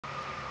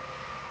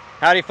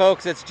Howdy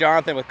folks, it's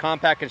Jonathan with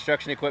Compact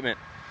Construction Equipment.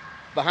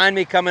 Behind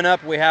me coming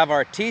up, we have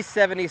our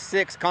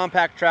T76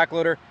 Compact Track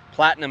Loader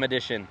Platinum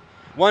Edition.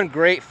 One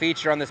great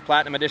feature on this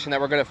Platinum Edition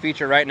that we're going to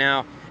feature right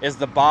now is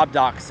the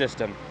Bobcat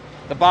system.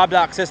 The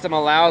Bobcat system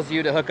allows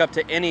you to hook up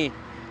to any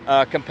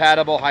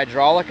compatible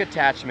hydraulic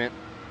attachment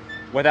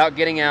without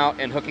getting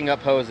out and hooking up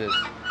hoses.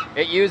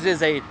 It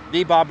uses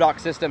the Bobcat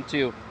system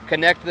to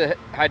connect the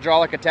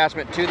hydraulic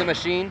attachment to the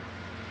machine.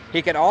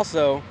 He can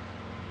also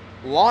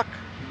lock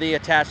the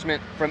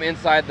attachment from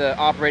inside the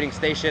operating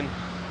station.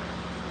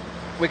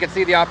 We can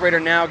see the operator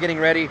now getting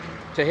ready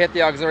to hit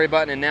the auxiliary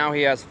button, and now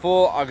he has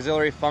full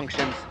auxiliary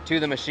functions to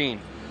the machine.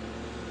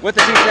 With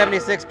the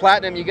T76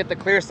 Platinum, you get the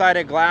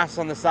clear-sided glass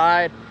on the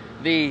side,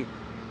 the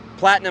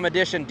Platinum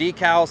Edition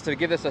decals to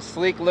give us a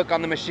sleek look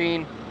on the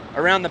machine.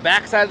 Around the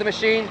back side of the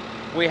machine,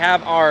 we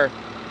have our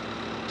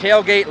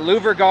tailgate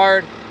louver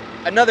guard,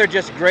 another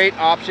just great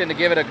option to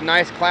give it a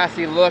nice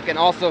classy look and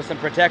also some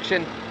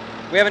protection.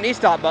 We have an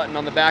e-stop button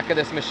on the back of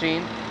this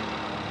machine.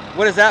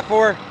 What is that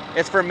for?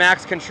 It's for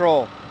max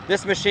control.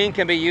 This machine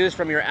can be used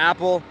from your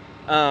Apple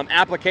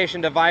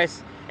application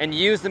device and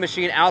use the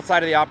machine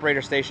outside of the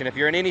operator station. If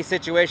you're in any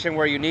situation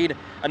where you need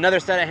another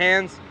set of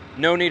hands,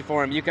 no need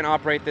for them. You can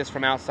operate this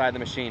from outside the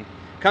machine.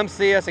 Come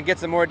see us and get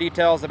some more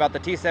details about the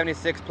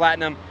T76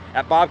 Platinum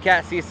at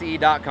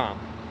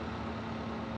bobcatcce.com.